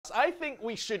thoughts? I think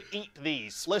we should eat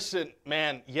these. Listen,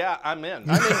 man, yeah, I'm in.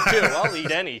 I'm in too. I'll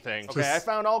eat anything. Okay, I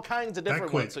found all kinds of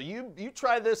different ones. So you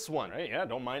try this one. Hey, yeah,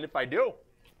 don't mind if I do.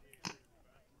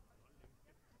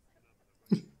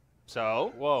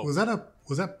 So, whoa. Was that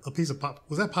a piece of pop?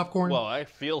 Was that popcorn? Well, I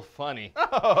feel funny.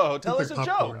 Oh, tell us a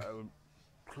joke.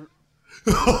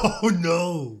 Oh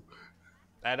no.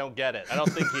 I don't get it. I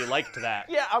don't think he liked that.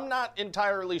 Yeah, I'm not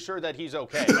entirely sure that he's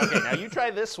okay. Okay, now you try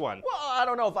this one. Well, I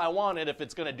don't know if I want it if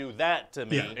it's gonna do that to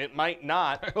me. Yeah. It might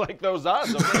not. I like those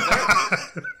odds. Okay,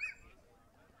 thanks.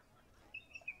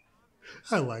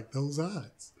 I like those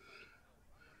odds.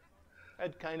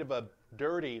 Had kind of a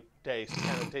dirty taste.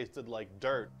 Kind of tasted like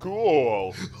dirt.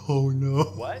 Cool. Oh no.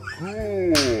 What?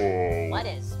 Cool. What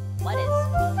is?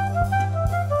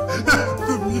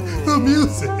 the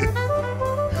music.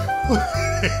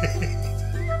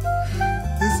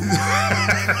 This is